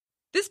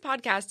This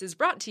podcast is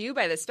brought to you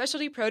by the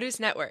Specialty Produce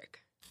Network.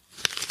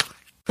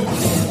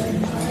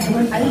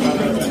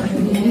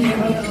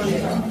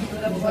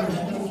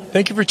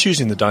 Thank you for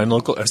choosing the Dine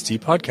Local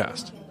ST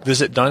podcast.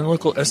 Visit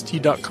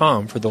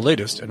dinelocalst.com for the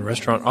latest in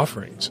restaurant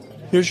offerings.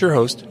 Here's your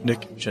host,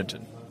 Nick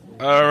Shenton.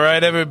 All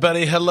right,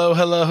 everybody.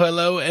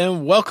 Hello,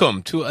 and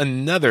welcome to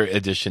another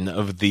edition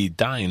of the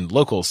Dine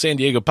Local San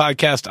Diego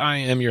podcast. I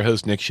am your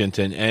host, Nick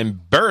Shenton,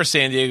 and Burr,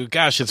 San Diego.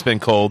 Gosh, it's been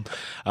cold.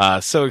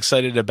 So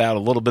excited about a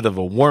little bit of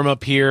a warm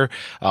up here.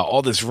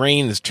 All this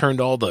rain has turned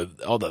all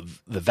the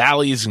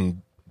valleys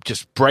and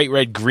just bright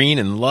red green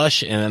and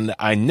lush, and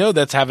I know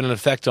that's having an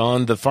effect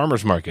on the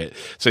farmers market.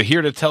 So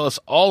here to tell us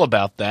all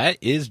about that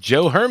is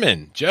Joe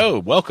Herman. Joe,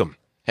 welcome.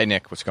 Hey,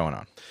 Nick, what's going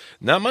on?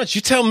 Not much.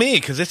 You tell me,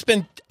 because it's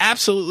been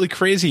absolutely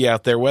crazy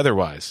out there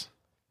weather-wise.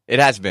 It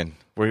has been.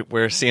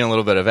 We're seeing a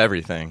little bit of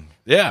everything.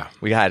 Yeah.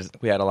 We had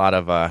a lot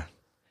of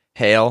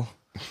hail,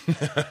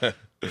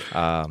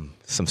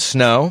 some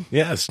snow.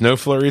 Yeah, snow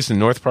flurries in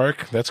North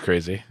Park. That's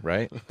crazy.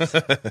 Right?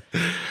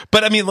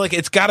 But, I mean, like,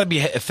 it's got to be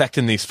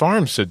affecting these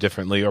farms so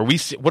differently.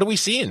 What are we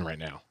seeing right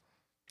now?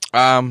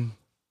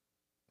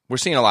 We're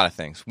seeing a lot of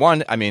things.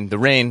 One, I mean, the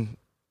rain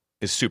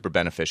is super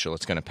beneficial.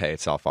 It's going to pay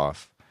itself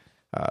off.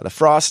 The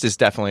frost is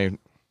definitely,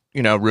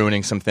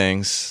 ruining some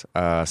things.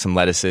 Some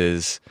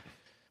lettuces.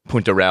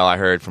 Puntarel, I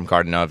heard from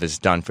Garden of, is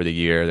done for the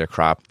year. Their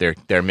crop,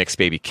 their mixed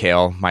baby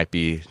kale might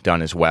be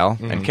done as well.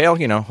 Mm-hmm. And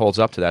kale, holds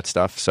up to that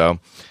stuff. So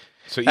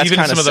that's even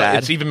kind of sad.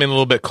 It's even been a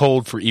little bit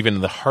cold for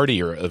even the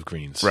hardier of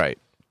greens. Right.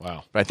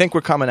 Wow. But I think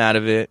we're coming out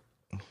of it.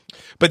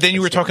 But then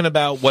you were talking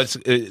about what's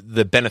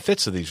the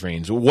benefits of these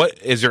rains.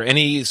 What is there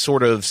any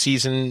sort of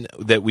season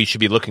that we should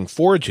be looking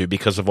forward to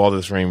because of all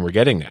this rain we're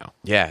getting now?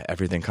 Yeah,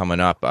 everything coming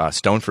up.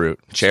 Stone fruit,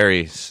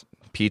 cherries,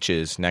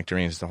 peaches,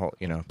 nectarines, the whole,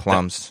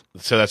 plums.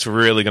 So that's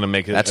really going to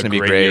make it a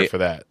great year for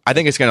that. I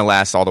think it's going to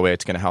last all the way.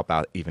 It's going to help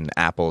out even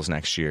apples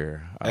next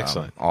year.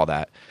 Excellent. All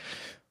that.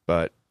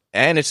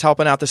 And it's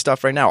helping out the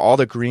stuff right now. All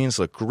the greens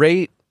look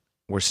great.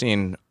 We're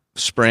seeing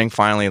spring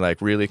finally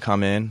really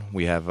come in.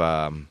 We have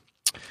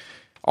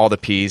all the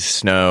peas,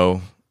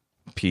 snow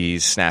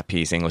peas, snap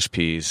peas, English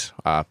peas,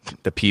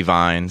 the pea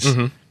vines.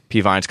 Mm-hmm.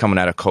 Pea vines coming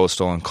out of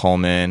Coastal and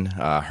Coleman,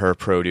 Her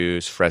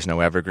Produce, Fresno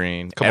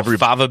Evergreen.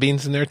 Fava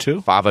beans in there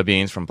too? Fava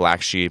beans from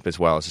Black Sheep as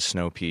well as the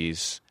snow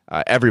peas.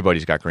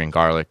 Everybody's got green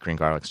garlic. Green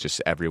garlic's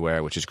just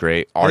everywhere, which is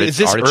great. Is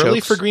this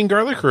early for green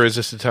garlic, or is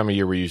this the time of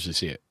year we usually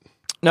see it?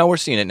 No, we're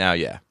seeing it now,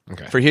 yeah.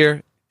 Okay. For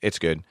here, it's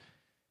good.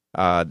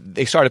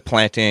 They started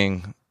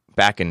planting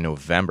back in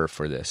November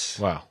for this.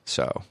 Wow.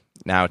 So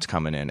now it's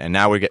coming in. And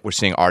now we're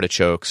seeing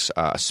artichokes,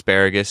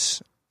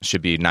 asparagus.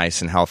 Should be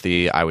nice and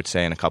healthy, I would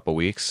say, in a couple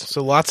weeks.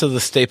 So lots of the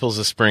staples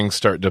of spring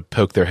start to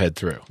poke their head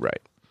through. Right.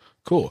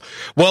 Cool.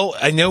 Well,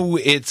 I know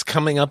it's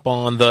coming up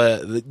on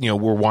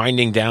we're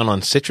winding down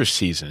on citrus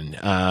season.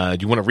 Do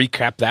you want to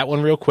recap that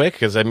one real quick?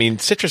 Because, I mean,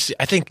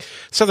 I think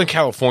Southern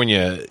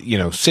California,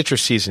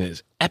 citrus season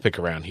is epic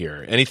around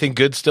here. Anything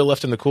good still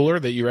left in the cooler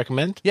that you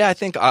recommend? Yeah, I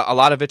think a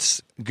lot of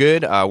it's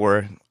good.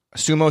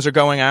 Sumos are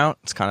going out.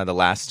 It's kind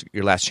of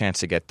your last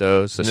chance to get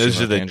those.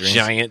 Those are the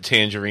giant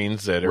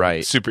tangerines that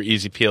are super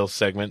easy peel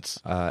segments.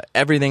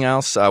 Everything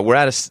else, we're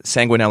at a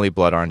Sanguinelli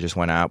blood oranges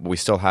went out, but we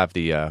still have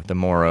the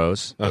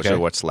Moros. Those are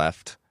what's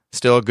left.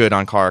 Still good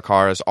on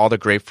Caracaras. All the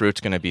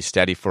grapefruit's going to be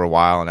steady for a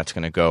while, and that's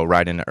going to go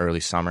right into early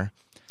summer.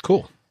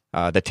 Cool.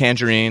 The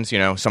tangerines,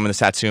 some of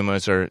the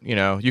Satsumas are,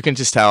 you can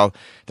just tell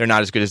they're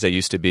not as good as they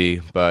used to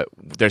be, but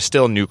there's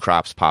still new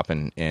crops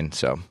popping in.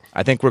 So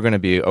I think we're going to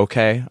be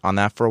okay on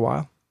that for a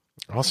while.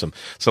 Awesome.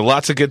 So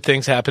lots of good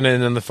things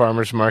happening in the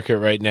farmers market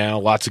right now.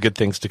 Lots of good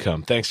things to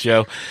come. Thanks,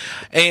 Joe.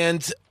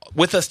 And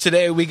with us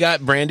today, we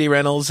got Brandy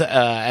Reynolds.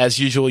 As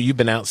usual, you've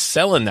been out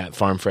selling that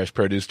farm fresh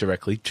produce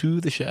directly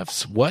to the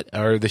chefs. What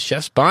are the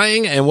chefs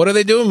buying and what are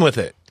they doing with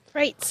it?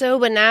 Right.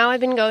 But now I've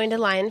been going to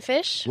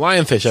Lionfish.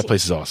 Lionfish, that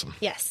place is awesome.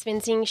 Yes. Been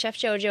seeing Chef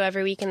Jojo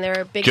every week, and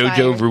they're a big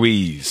Jojo buyer.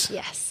 Ruiz.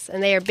 Yes.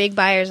 And they are big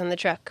buyers on the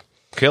truck.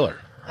 Killer.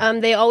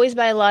 They always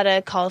buy a lot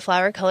of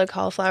colored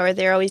cauliflower.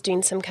 They're always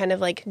doing some kind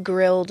of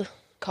grilled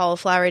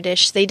cauliflower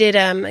dish. They did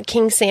a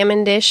king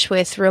salmon dish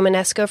with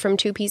Romanesco from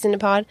Two Peas in a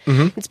Pod.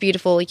 Mm-hmm. It's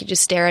beautiful. You could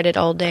just stare at it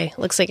all day. It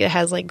looks like it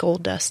has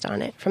gold dust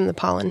on it from the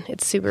pollen.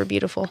 It's super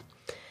beautiful.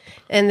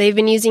 And they've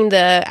been using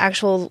the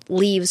actual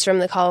leaves from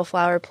the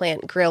cauliflower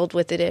plant grilled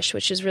with the dish,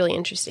 which is really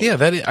interesting.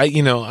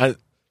 Yeah,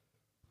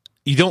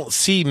 you don't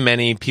see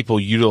many people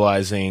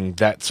utilizing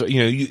that. So,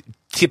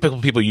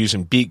 typical people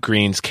using beet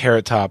greens,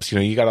 carrot tops.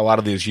 You got a lot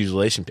of those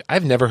utilization.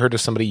 I've never heard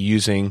of somebody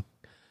using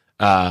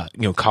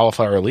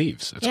cauliflower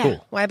leaves. That's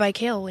cool. Why buy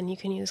kale when you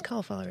can use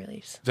cauliflower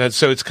leaves?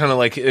 So it's kind of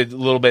like a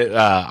little bit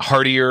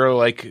heartier,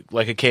 like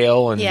a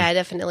kale. And yeah,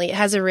 definitely. It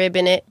has a rib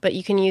in it, but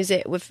you can use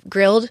it with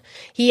grilled.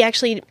 He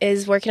actually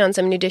is working on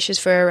some new dishes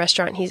for a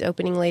restaurant he's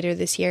opening later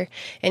this year,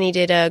 and he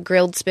did a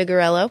grilled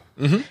spigarello,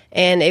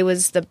 and it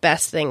was the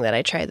best thing that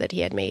I tried that he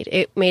had made.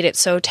 It made it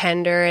so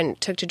tender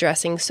and took to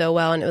dressing so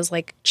well, and it was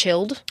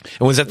chilled.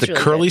 And was that the really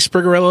curly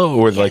spigarello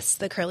or yes,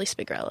 the curly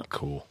spigarello?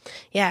 Cool.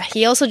 Yeah,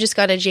 he also just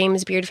got a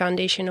James Beard Foundation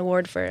Foundation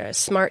award for a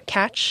Smart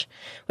Catch,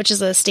 which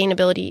is a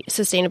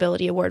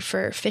sustainability award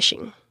for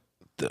fishing.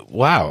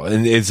 Wow.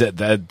 And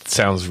that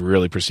sounds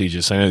really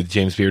prestigious. I know the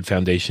James Beard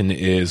Foundation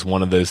is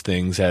one of those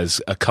things as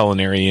a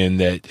culinarian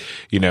that,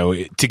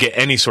 to get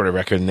any sort of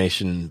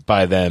recognition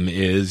by them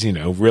is,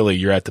 really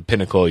you're at the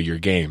pinnacle of your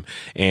game.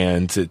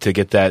 And to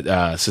get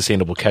that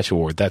Sustainable Catch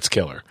Award, that's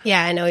killer.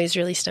 Yeah, I know. He's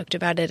really stoked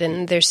about it,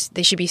 and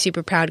they should be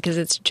super proud because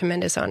it's a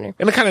tremendous honor.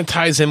 And it kind of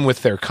ties in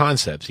with their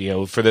concepts.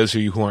 For those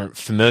of you who aren't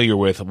familiar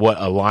with what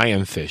a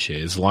lionfish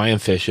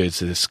is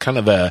this kind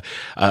of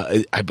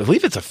I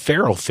believe it's a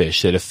feral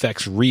fish that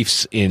affects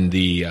reefs in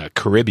the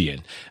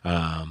Caribbean.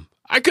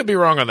 I could be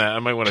wrong on that. I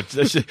might want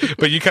to,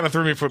 but you kind of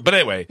threw me for. But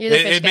anyway,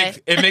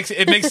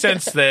 it makes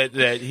sense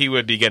that he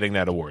would be getting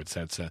that award.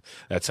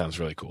 That sounds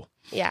really cool.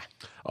 Yeah.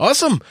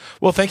 Awesome.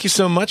 Well, thank you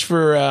so much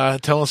for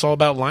telling us all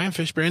about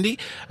lionfish, Brandy.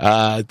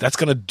 That's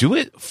going to do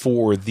it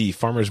for the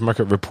Farmers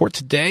Market Report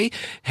today.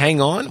 Hang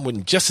on.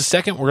 In just a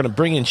second, we're going to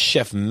bring in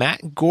Chef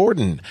Matt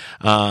Gordon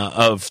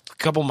of a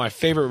couple of my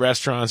favorite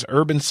restaurants,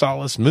 Urban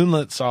Solace,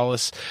 Moonlit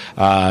Solace.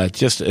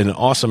 Just an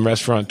awesome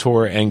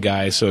restaurateur and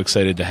guy. So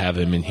excited to have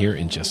him in here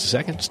in just a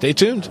second. Stay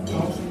tuned.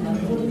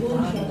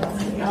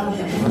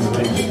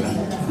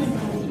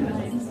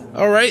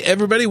 All right,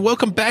 everybody,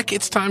 welcome back.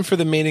 It's time for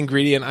the main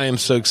ingredient. I am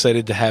so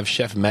excited to have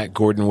Chef Matt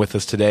Gordon with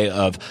us today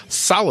of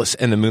Solace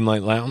and the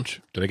Moonlight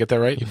Lounge. Did I get that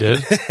right? You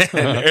did.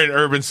 And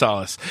Urban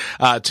Solace.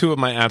 Two of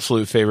my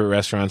absolute favorite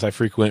restaurants. I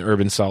frequent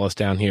Urban Solace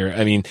down here.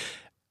 I mean,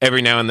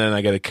 every now and then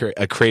I get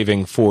a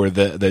craving for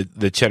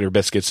the cheddar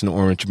biscuits and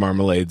orange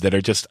marmalade that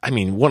are just,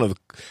 one of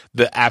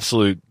the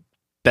absolute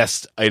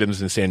best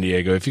items in San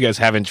Diego. If you guys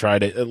haven't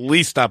tried it, at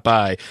least stop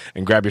by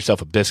and grab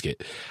yourself a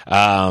biscuit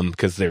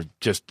because they're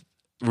just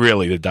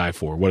really to die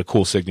for. What a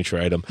cool signature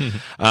item. First,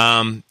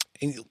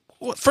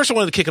 I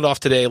wanted to kick it off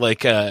today,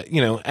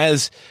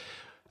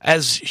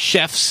 as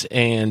chefs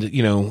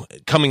and,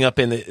 coming up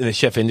in the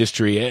chef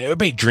industry,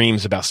 everybody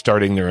dreams about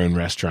starting their own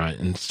restaurant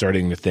and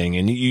starting the thing.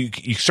 And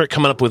you start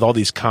coming up with all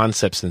these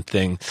concepts and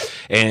things,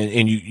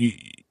 and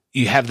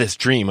you have this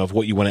dream of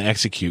what you want to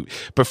execute.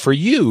 But for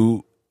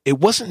you, it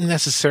wasn't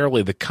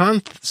necessarily the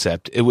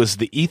concept, it was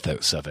the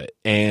ethos of it.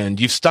 And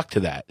you've stuck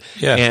to that.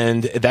 Yeah.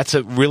 And that's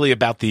really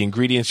about the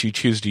ingredients you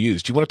choose to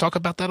use. Do you want to talk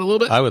about that a little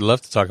bit? I would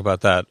love to talk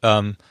about that.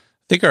 I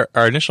think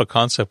our initial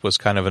concept was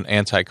kind of an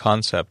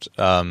anti-concept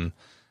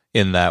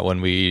in that when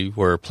we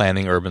were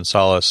planning Urban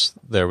Solace,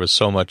 there was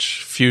so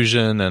much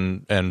fusion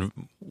and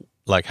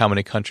like how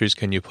many countries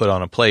can you put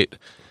on a plate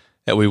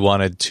that we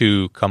wanted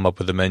to come up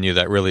with a menu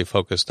that really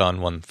focused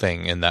on one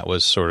thing. And that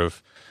was sort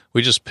of,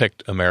 we just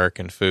picked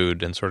American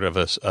food and sort of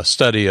a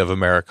study of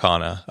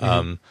Americana.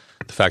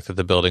 The fact that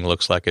the building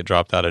looks like it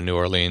dropped out of New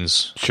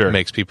Orleans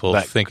makes people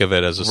think of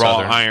it as a raw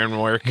southern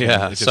ironwork.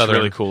 Yeah, it's just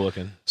really cool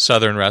looking.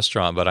 Southern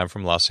restaurant, but I'm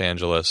from Los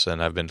Angeles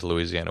and I've been to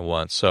Louisiana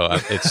once, so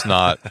it's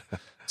not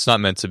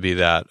meant to be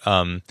that.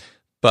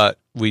 But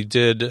we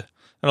did, and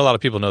a lot of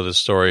people know this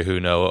story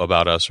who know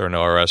about us or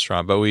know our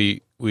restaurant. But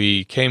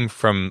we came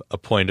from a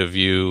point of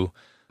view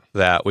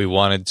that we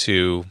wanted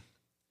to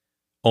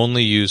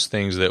only use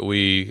things that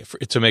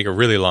to make a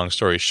really long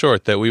story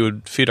short, that we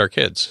would feed our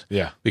kids.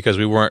 Yeah. Because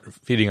we weren't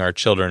feeding our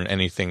children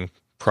anything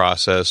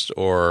processed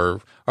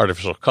or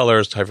artificial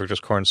colors, high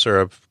fructose corn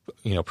syrup,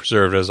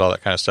 preservatives, all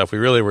that kind of stuff. We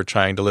really were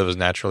trying to live as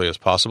naturally as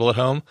possible at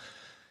home.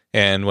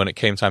 And when it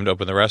came time to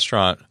open the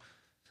restaurant,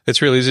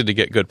 it's real easy to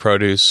get good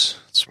produce.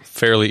 It's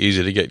fairly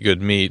easy to get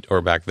good meat,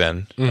 or back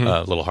then,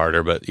 a little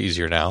harder, but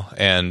easier now.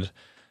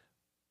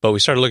 But we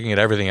started looking at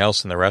everything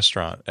else in the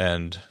restaurant,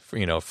 and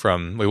we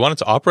wanted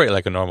to operate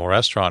like a normal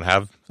restaurant,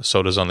 have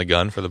sodas on the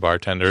gun for the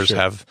bartenders,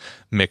 have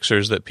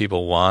mixers that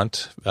people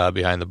want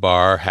behind the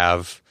bar,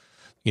 have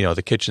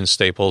the kitchen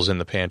staples in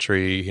the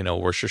pantry,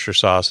 Worcestershire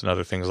sauce and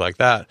other things like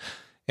that.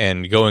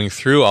 And going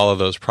through all of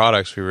those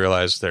products, we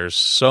realized there's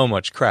so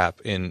much crap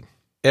in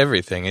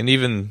everything, and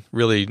even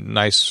really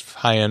nice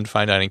high-end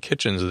fine dining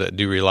kitchens that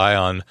do rely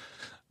on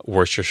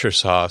Worcestershire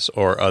sauce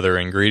or other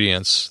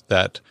ingredients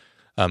that.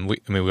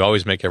 We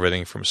always make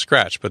everything from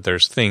scratch, but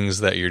there's things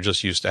that you're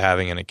just used to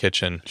having in a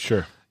kitchen.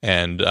 Sure.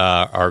 And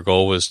our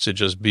goal was to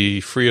just be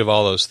free of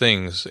all those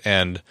things.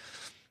 And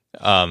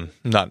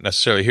not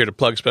necessarily here to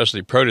plug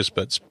Specialty Produce,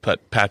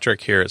 but Patrick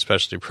here at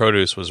Specialty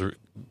Produce was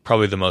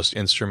probably the most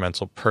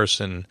instrumental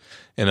person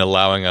in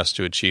allowing us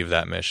to achieve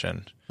that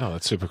mission. Oh,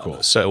 that's super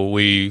cool. So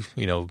we,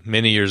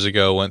 many years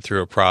ago went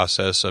through a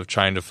process of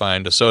trying to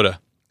find a soda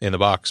in the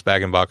box,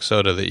 bag-and-box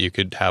soda that you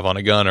could have on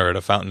a gun or at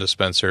a fountain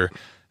dispenser,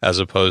 as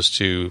opposed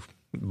to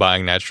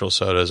buying natural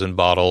sodas in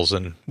bottles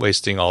and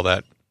wasting all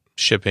that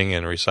shipping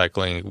and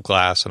recycling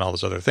glass and all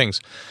those other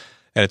things.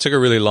 And it took a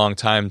really long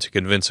time to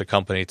convince a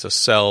company to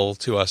sell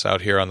to us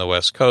out here on the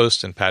West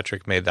Coast, and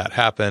Patrick made that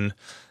happen.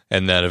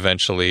 And then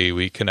eventually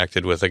we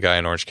connected with a guy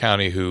in Orange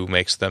County who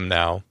makes them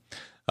now,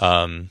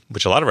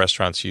 which a lot of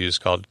restaurants use,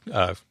 called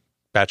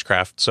batch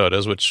craft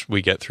sodas, which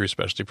we get through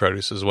Specialty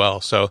Produce as well.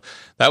 So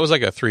that was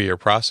like a 3-year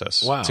process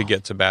to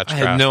get to batch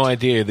craft. I had no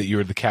idea that you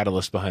were the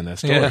catalyst behind that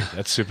story. Yeah.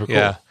 That's super cool.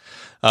 Yeah.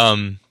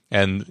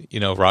 And,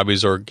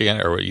 Robbie's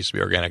organic, or it used to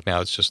be organic. Now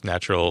it's just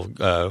natural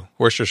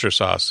Worcestershire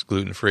sauce,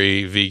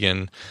 gluten-free,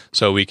 vegan.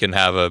 So we can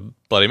have a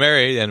Bloody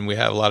Mary, and we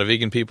have a lot of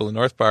vegan people in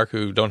North Park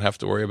who don't have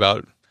to worry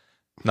about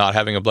not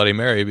having a Bloody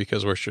Mary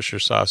because Worcestershire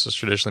sauce is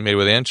traditionally made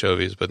with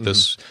anchovies. But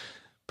this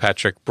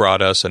Patrick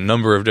brought us a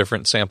number of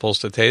different samples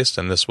to taste,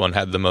 and this one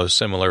had the most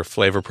similar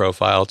flavor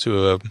profile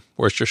to a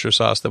Worcestershire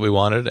sauce that we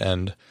wanted.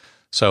 And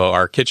so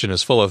our kitchen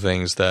is full of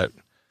things that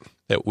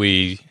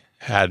we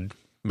had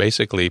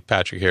basically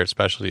Patrick here at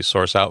Specialty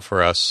source out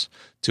for us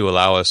to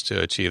allow us to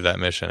achieve that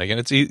mission. Again,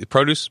 it's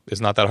produce is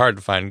not that hard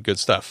to find good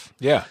stuff.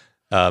 Yeah.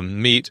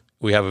 Meat,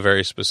 we have a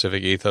very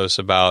specific ethos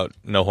about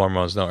no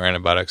hormones, no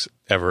antibiotics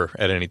ever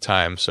at any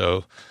time.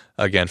 So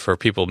again, for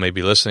people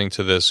maybe listening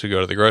to this who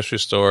go to the grocery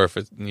store, if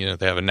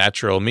they have a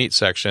natural meat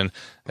section,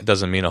 it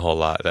doesn't mean a whole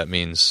lot. That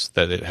means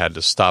that it had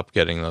to stop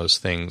getting those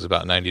things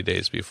about 90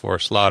 days before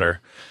slaughter.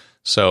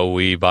 So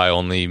we buy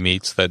only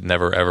meats that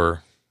never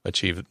ever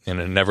achieve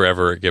and never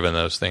ever given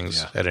those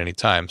things at any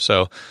time.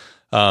 So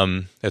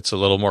it's a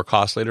little more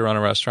costly to run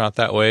a restaurant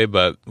that way,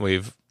 but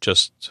we've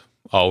just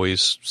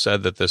always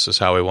said that this is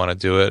how we want to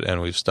do it,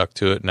 and we've stuck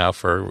to it now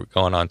for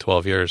going on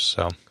 12 years.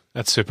 So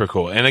that's super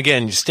cool. And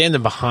again, you're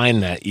standing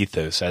behind that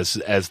ethos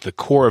as the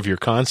core of your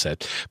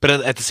concept. But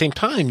at the same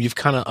time, you've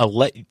kind of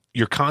let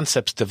your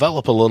concepts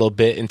develop a little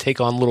bit and take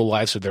on little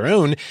lives of their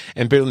own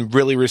and been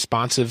really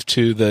responsive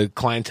to the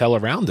clientele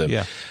around them.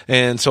 Yeah.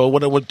 And so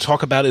what I would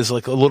talk about is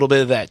like a little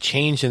bit of that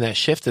change and that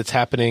shift that's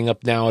happening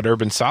up now at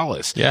Urban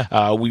Solace. Yeah.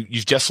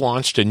 You've just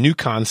launched a new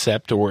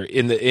concept or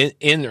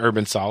in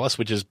Urban Solace,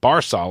 which is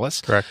Bar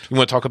Solace. Correct. You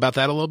want to talk about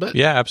that a little bit?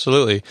 Yeah,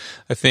 absolutely.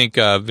 I think,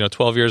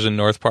 12 years in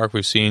North Park,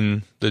 we've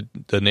seen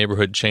the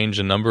neighborhood change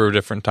a number of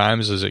different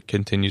times as it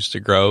continues to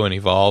grow and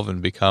evolve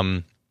and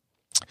become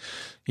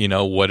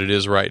what it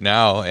is right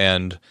now.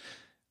 And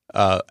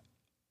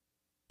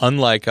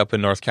unlike up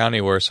in North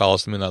County where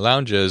Solace the Moonlight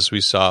Lounge is,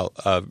 we saw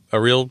a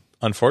real,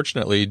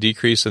 unfortunately,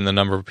 decrease in the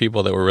number of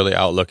people that were really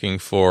out looking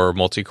for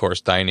multi-course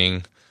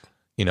dining.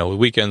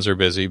 Weekends are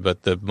busy,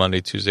 but the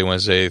Monday, Tuesday,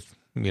 Wednesday,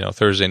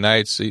 Thursday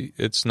nights,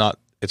 it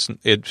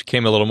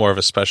became a little more of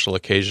a special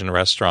occasion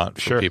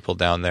restaurant for people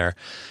down there.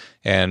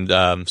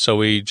 And so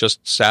we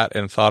just sat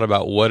and thought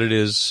about what it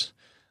is,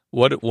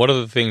 what are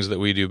the things that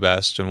we do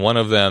best, and one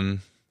of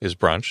them is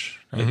brunch.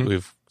 Right?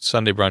 Mm-hmm.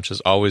 Sunday brunch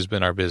has always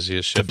been our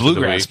busiest shift. The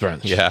bluegrass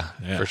brunch. Yeah,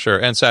 for sure.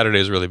 And Saturday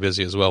is really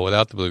busy as well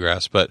without the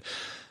bluegrass. But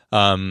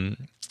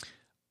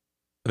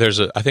there's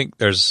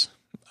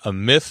a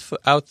myth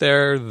out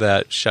there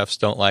that chefs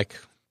don't like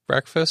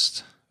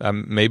breakfast.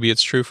 Maybe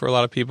it's true for a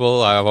lot of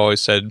people. I've always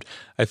said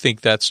I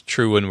think that's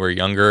true when we're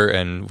younger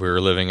and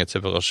we're living a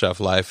typical chef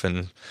life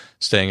and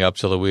staying up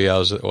till the wee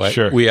hours of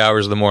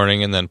the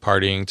morning and then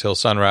partying till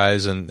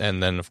sunrise. And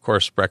then, of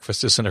course,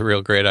 breakfast isn't a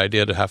real great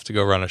idea to have to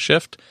go run a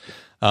shift.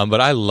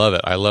 But I love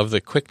it. I love the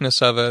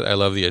quickness of it. I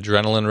love the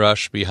adrenaline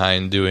rush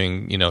behind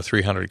doing,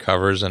 300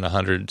 covers in a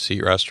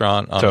 100-seat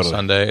restaurant on a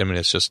Sunday. I mean,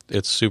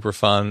 it's super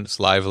fun. It's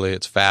lively.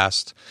 It's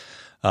fast.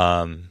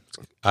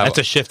 That's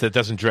a shift that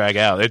doesn't drag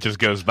out. It just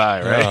goes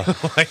by, right?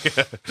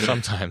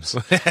 Sometimes.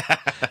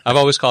 I've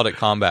always called it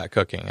combat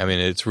cooking. I mean,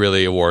 it's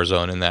really a war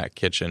zone in that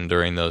kitchen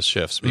during those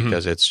shifts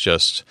because it's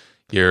just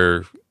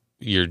you're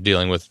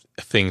dealing with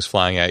things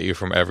flying at you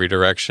from every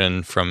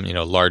direction, from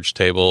large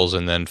tables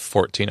and then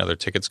 14 other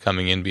tickets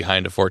coming in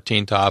behind a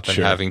 14 top and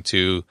having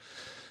to.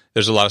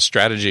 There's a lot of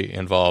strategy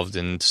involved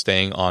in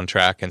staying on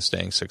track and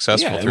staying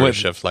successful through a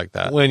shift like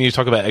that. When you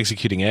talk about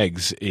executing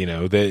eggs,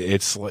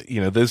 it's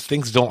those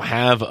things don't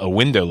have a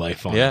window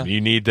life on them. You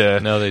need to.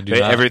 No, they do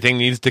not. Everything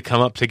needs to come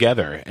up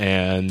together,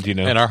 and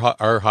And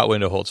our hot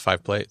window holds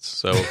 5 plates,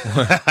 so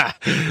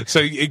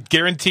so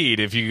guaranteed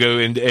if you go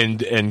and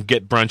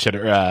get brunch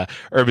at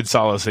Urban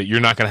Solace, that you're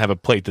not going to have a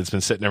plate that's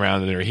been sitting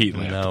around in their heat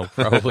lamp. No,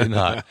 probably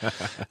not.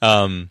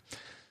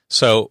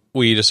 So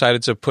we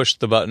decided to push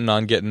the button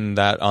on getting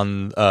that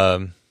on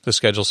the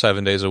schedule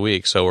 7 days a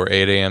week. So we're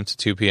 8 a.m. to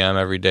 2 p.m.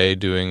 every day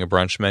doing a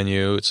brunch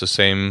menu. It's the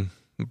same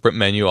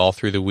menu all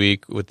through the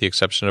week with the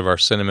exception of our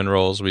cinnamon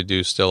rolls we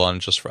do still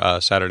on just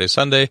Saturday,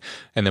 Sunday.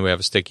 And then we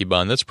have a sticky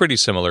bun that's pretty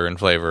similar in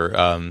flavor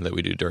that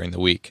we do during the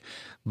week.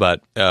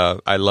 But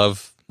I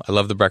love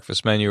the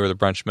breakfast menu or the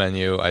brunch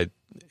menu.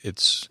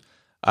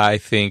 I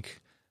think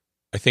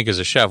as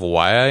a chef,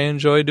 why I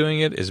enjoy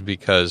doing it is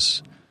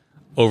because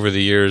over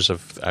the years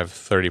I've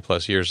 30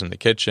 plus years in the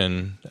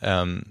kitchen,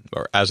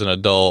 or as an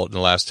adult in the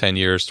last 10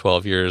 years,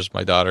 12 years,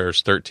 my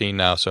daughter's 13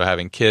 now. So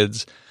having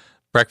kids,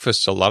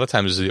 breakfast a lot of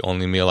times is the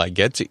only meal I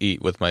get to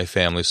eat with my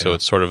family. So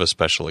it's sort of a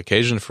special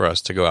occasion for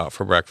us to go out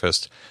for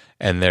breakfast.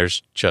 And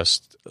there's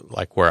just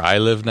like where I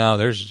live now,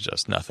 there's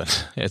just nothing.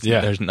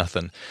 There's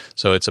nothing.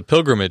 So it's a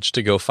pilgrimage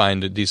to go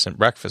find a decent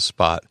breakfast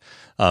spot.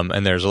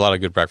 And there's a lot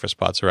of good breakfast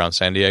spots around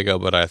San Diego,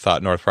 but I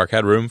thought North Park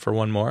had room for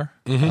one more.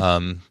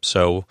 Mm-hmm.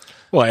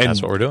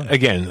 That's what we're doing.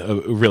 Again, a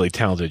really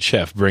talented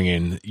chef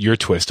bringing your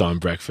twist on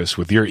breakfast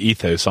with your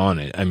ethos on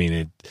it. I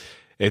mean,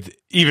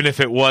 even if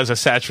it was a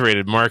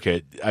saturated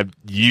market,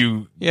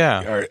 you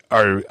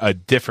are a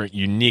different,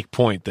 unique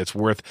point that's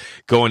worth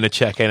going to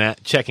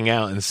checking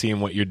out and seeing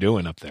what you're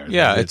doing up there.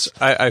 Yeah,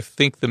 I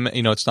think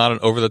it's not an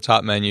over the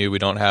top menu. We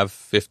don't have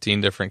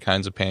 15 different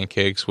kinds of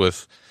pancakes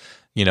with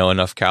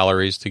enough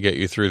calories to get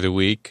you through the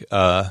week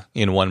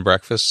in one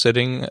breakfast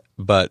sitting.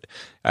 But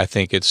I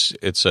think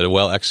it's a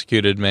well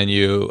executed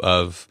menu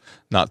of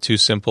not too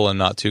simple and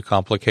not too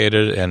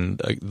complicated, and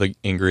the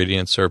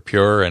ingredients are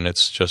pure, and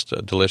it's just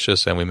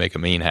delicious. And we make a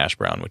mean hash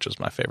brown, which is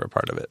my favorite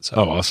part of it. So.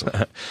 Oh,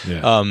 awesome!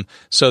 Yeah.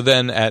 So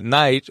then at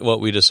night, what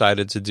we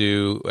decided to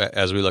do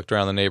as we looked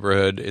around the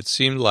neighborhood, it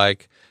seemed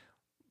like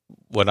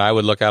when I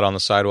would look out on the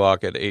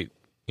sidewalk at 8.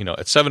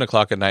 At 7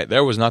 o'clock at night,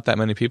 there was not that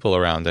many people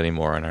around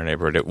anymore in our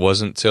neighborhood. It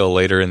wasn't till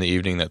later in the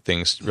evening that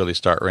things really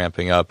start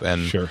ramping up.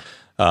 And sure.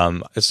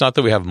 It's not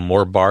that we have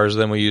more bars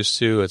than we used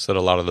to. It's that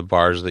a lot of the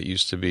bars that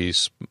used to be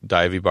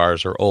divey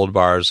bars or old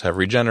bars have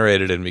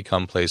regenerated and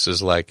become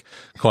places like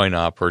Coin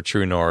Op or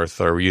True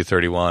North or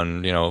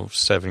U31,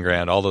 7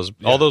 Grand. All those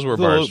were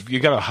bars.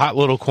 You got a hot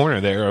little corner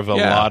there of a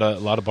lot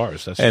of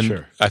bars. That's for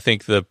sure. I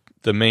think the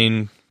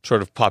main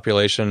sort of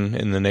population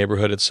in the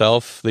neighborhood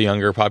itself, the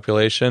younger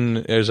population,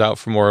 is out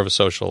for more of a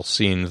social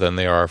scene than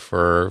they are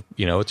for,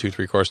 a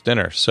 2-3 course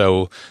dinner.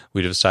 So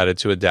we decided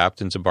to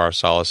adapt into Bar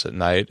Solace at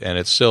night, and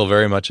it's still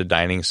very much a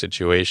dining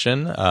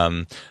situation.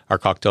 Our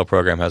cocktail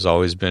program has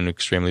always been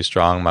extremely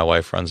strong. My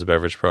wife runs a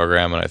beverage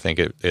program, and I think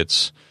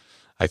it's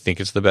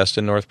the best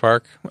in North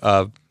Park,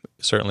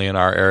 certainly in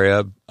our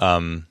area.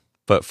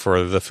 But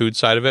for the food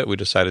side of it, we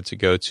decided to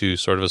go to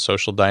sort of a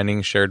social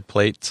dining, shared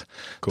plate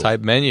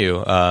type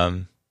menu,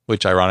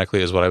 which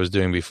ironically is what I was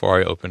doing before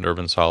I opened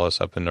Urban Solace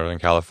up in Northern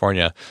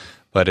California.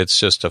 But it's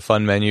just a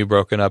fun menu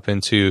broken up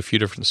into a few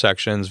different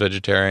sections: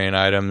 vegetarian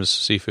items,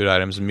 seafood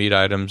items, meat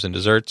items, and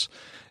desserts.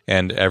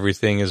 And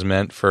everything is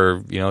meant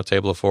for, a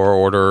table of 4,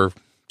 order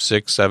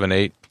 6, 7,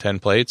 8, 10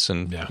 plates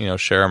and,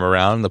 share them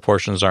around. The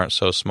portions aren't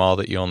so small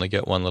that you only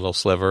get one little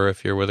sliver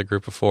if you're with a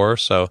group of 4.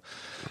 So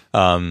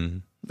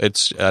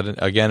it's,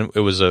 again, it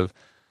was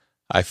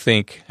I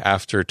think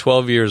after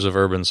 12 years of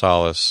Urban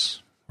Solace,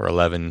 or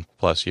 11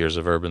 plus years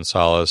of Urban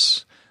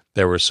Solace,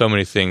 there were so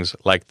many things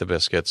like the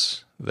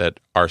biscuits that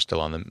are still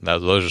on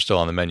those are still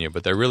on the menu,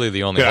 but they're really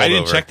the only holdover. I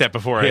didn't check that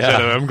before. Yeah.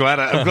 I'm glad.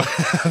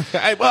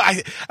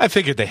 I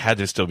figured they had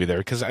to still be there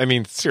because,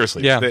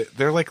 seriously,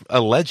 they're like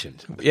a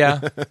legend. Yeah.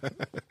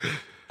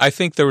 I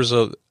think there was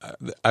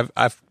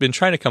I've been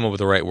trying to come up with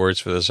the right words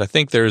for this. I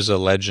think there's a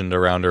legend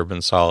around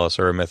Urban Solace,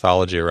 or a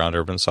mythology around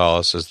Urban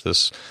Solace, as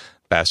this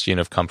bastion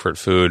of comfort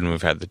food, and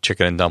we've had the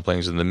chicken and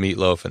dumplings and the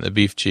meatloaf and the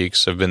beef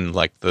cheeks have been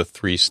like the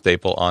 3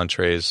 staple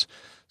entrees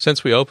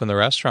since we opened the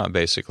restaurant,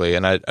 basically.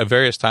 And at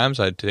various times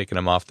I'd taken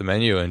them off the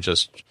menu, and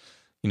just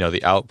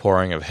the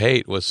outpouring of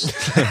hate was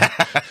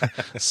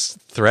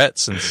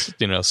threats and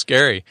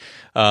scary.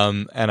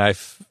 And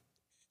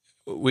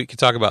we could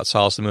talk about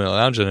Solace the Moonlight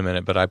Lounge in a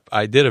minute, but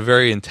I did a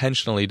very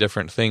intentionally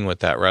different thing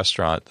with that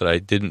restaurant that I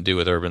didn't do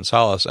with Urban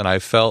Solace, and I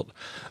felt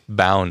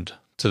bound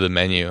to the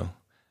menu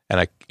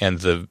and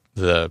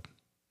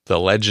the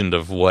legend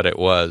of what it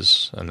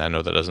was. And I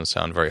know that doesn't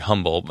sound very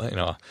humble, but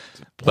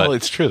well,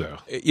 it's true though.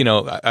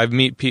 I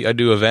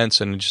do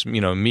events and just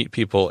meet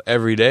people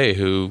every day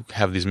who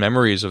have these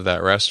memories of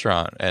that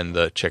restaurant and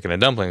the chicken and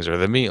dumplings or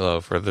the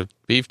meatloaf or the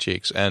beef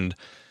cheeks. And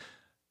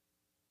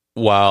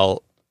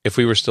while if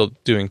we were still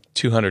doing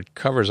 200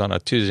 covers on a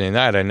Tuesday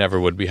night, I never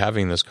would be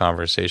having this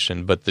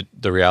conversation. But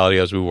the reality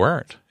is we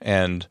weren't.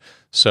 And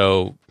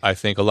so I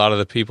think a lot of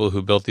the people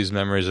who built these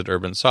memories at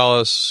Urban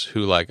Solace,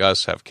 who like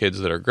us have kids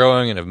that are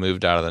growing and have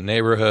moved out of the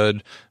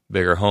neighborhood,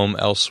 bigger home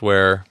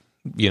elsewhere,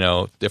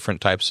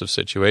 different types of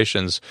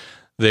situations,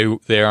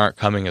 they aren't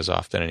coming as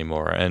often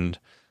anymore. And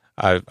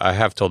I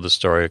have told this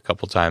story a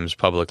couple times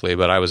publicly,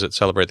 but I was at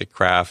Celebrate the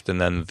Craft,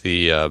 and then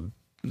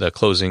the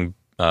closing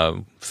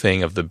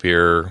thing of the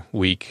beer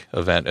week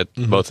event at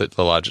both at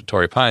the Lodge at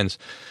Torrey Pines.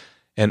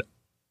 And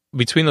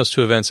between those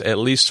two events, at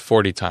least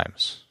 40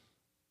 times,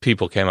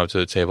 people came up to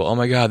the table. Oh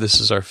my God, this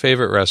is our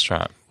favorite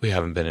restaurant. We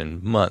haven't been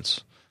in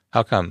months.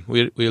 How come?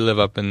 We live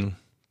up in,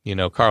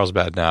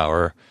 Carlsbad now,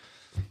 or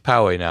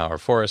Poway now, or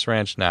Forest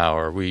Ranch now,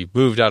 or we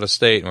moved out of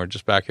state and we're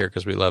just back here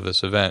because we love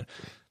this event.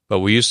 But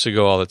we used to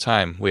go all the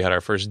time. We had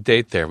our first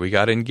date there. We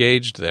got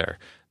engaged there.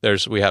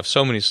 We have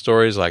so many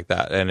stories like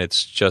that. And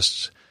it's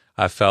just,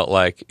 I felt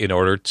like in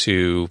order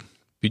to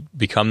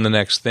become the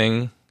next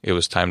thing, it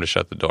was time to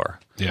shut the door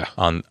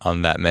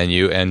on that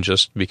menu and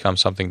just become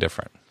something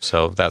different.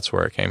 So that's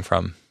where it came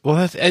from.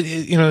 Well,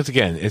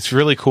 it's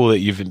really cool that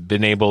you've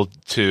been able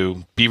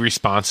to be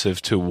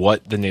responsive to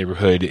what the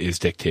neighborhood is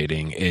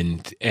dictating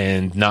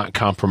and not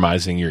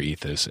compromising your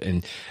ethos.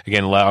 And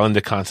again, allowing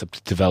the concept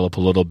to develop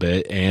a little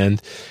bit.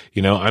 And,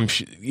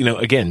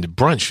 again, the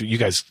brunch, you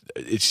guys,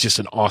 it's just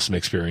an awesome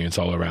experience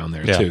all around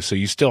there too. So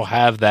you still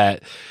have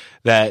that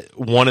that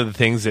one of the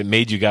things that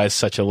made you guys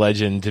such a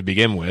legend to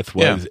begin with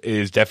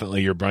is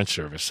definitely your brunch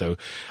service. So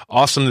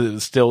awesome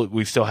that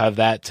we still have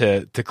that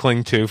to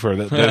cling to for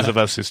those of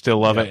us who still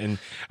love it. And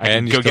I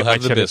can go get my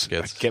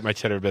biscuits. Get my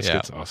cheddar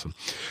biscuits. Yeah. Awesome.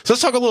 So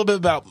let's talk a little bit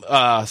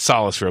about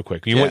Solace real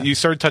quick. You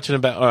started touching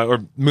about or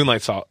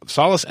Moonlight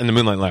Solace and the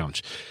Moonlight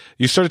Lounge.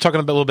 You started talking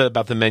a little bit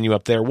about the menu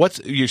up there.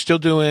 You're still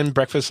doing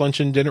breakfast,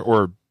 lunch, and dinner,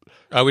 or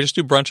we just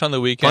do brunch on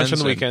the weekends,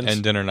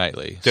 and dinner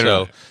nightly.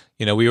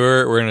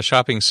 We're in a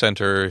shopping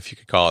center, if you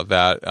could call it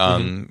that,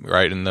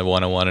 right in the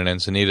 101 in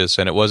Encinitas,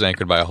 and it was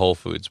anchored by a Whole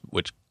Foods,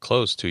 which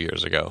closed 2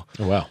 years ago.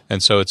 Oh, wow.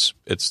 And so it's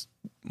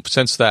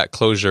since that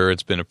closure,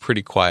 it's been a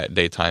pretty quiet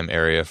daytime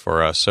area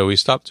for us. So we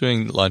stopped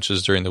doing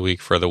lunches during the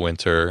week for the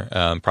winter.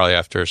 Probably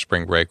after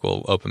spring break,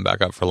 we'll open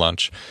back up for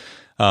lunch.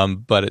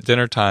 But at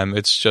dinner time,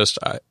 it's just,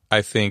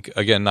 I think,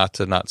 again, not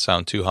to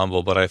sound too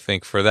humble, but I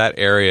think for that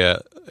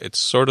area, it's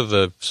sort of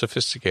the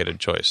sophisticated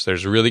choice.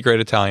 There's really great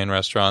Italian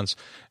restaurants,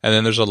 and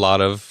then there's a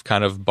lot of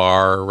kind of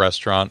bar,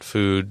 restaurant,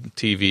 food,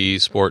 TV,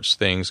 sports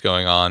things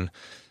going on.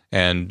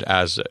 And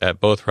as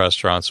at both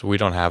restaurants, we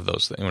don't have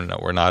those things.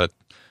 We're not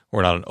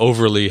an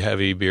overly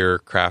heavy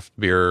craft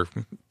beer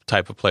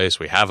type of place.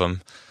 We have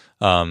them.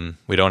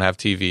 We don't have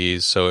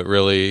TVs, so it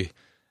really,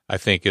 I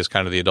think, is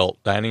kind of the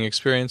adult dining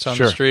experience on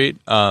the street.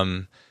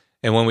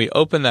 And when we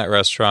opened that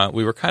restaurant,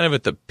 we were kind of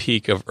at the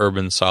peak of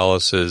Urban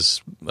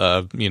Solace's,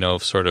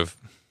 sort of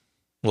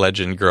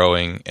legend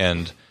growing.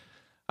 And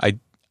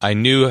I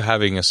knew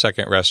having a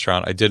second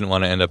restaurant, I didn't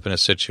want to end up in a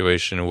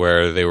situation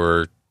where they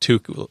were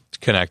too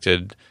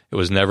connected. It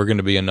was never going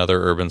to be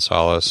another Urban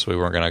Solace. We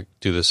weren't going to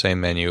do the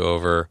same menu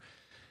over.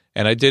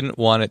 And I didn't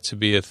want it to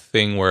be a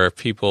thing where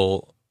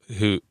people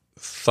who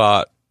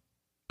thought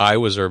I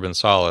was Urban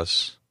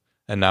Solace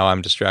and now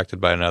I'm distracted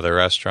by another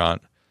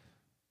restaurant,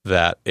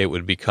 that it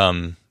would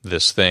become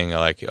this thing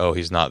like, oh,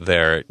 he's not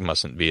there, it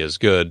mustn't be as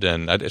good.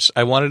 And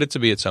I wanted it to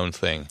be its own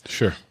thing.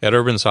 Sure. At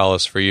Urban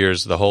Solace for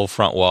years, the whole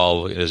front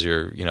wall as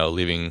you're,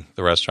 leaving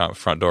the restaurant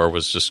front door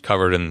was just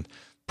covered in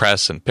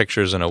press and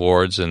pictures and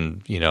awards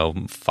and,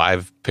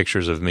 5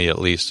 pictures of me at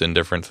least in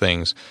different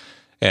things.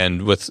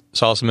 And with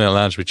Solace Moonlight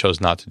Lounge, we chose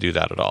not to do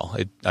that at all.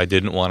 I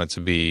didn't want it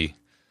to be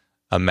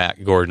a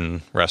Matt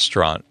Gordon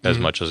restaurant as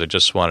much as I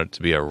just wanted it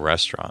to be a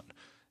restaurant.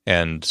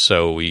 And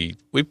so we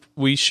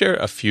share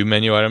a few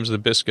menu items. The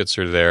biscuits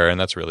are there, and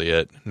that's really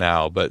it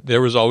now. But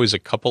there was always a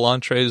couple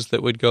entrees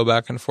that would go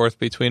back and forth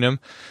between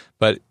them.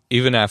 But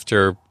even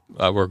after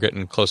we're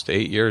getting close to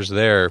 8 years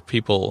there,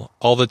 people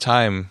all the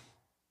time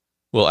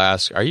will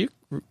ask, "Are you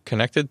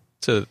connected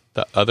to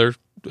the other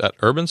at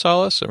Urban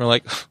Solace?" And we're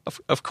like,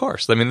 "Of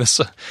course." I mean, you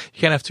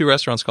can't have 2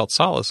 restaurants called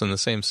Solace in the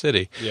same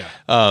city. Yeah.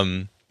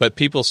 But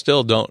people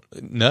still don't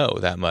know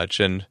that much,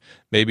 and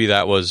maybe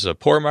that was a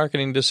poor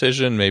marketing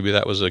decision. Maybe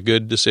that was a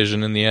good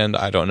decision in the end.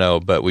 I don't know,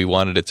 but we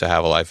wanted it to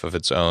have a life of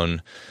its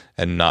own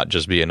and not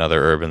just be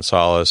another Urban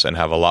Solace, and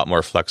have a lot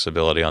more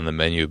flexibility on the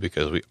menu,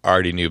 because we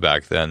already knew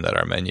back then that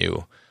our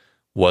menu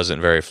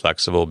wasn't very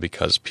flexible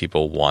because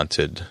people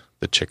wanted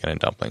the chicken and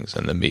dumplings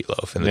and the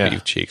meatloaf and the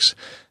beef cheeks,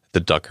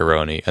 the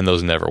duckaroni, and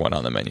those never went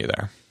on the menu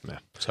there. Yeah.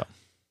 So.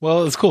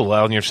 Well, it's cool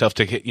allowing yourself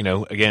to,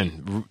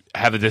 again,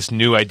 have this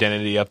new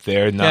identity up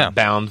there, not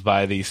bound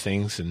by these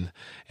things, and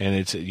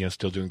it's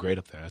still doing great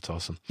up there. That's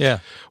awesome. Yeah.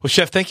 Well,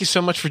 Chef, thank you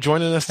so much for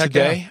joining us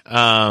today.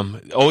 Yeah.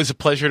 Always a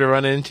pleasure to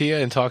run into you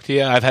and talk to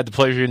you. I've had the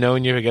pleasure of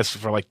knowing you, I guess,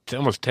 for like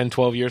almost 10,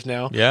 12 years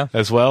now. Yeah.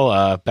 As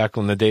well. Back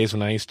in the days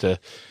when I used to,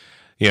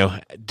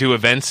 do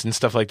events and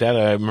stuff like that.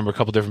 I remember a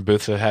couple different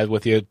booths I had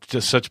with you.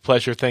 Just such a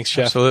pleasure. Thanks,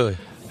 Chef. Absolutely.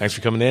 Thanks for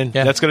coming in.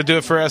 Yeah. That's going to do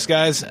it for us,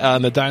 guys,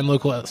 on the Dine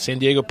Local San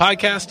Diego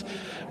podcast.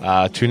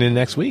 Tune in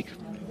next week.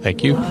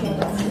 Thank you.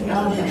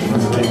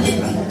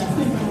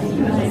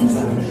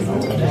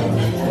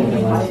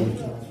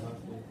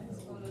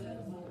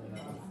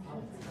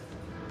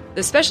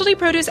 The Specialty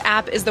Produce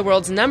app is the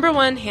world's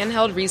 #1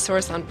 handheld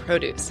resource on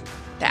produce.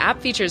 The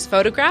app features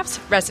photographs,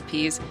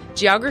 recipes,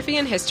 geography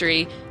and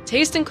history,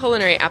 taste and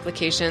culinary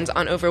applications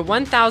on over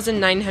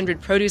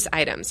 1,900 produce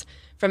items.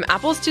 From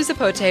apples to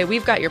zapote,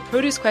 we've got your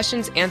produce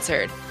questions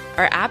answered.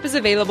 Our app is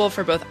available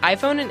for both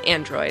iPhone and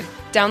Android.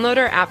 Download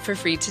our app for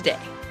free today.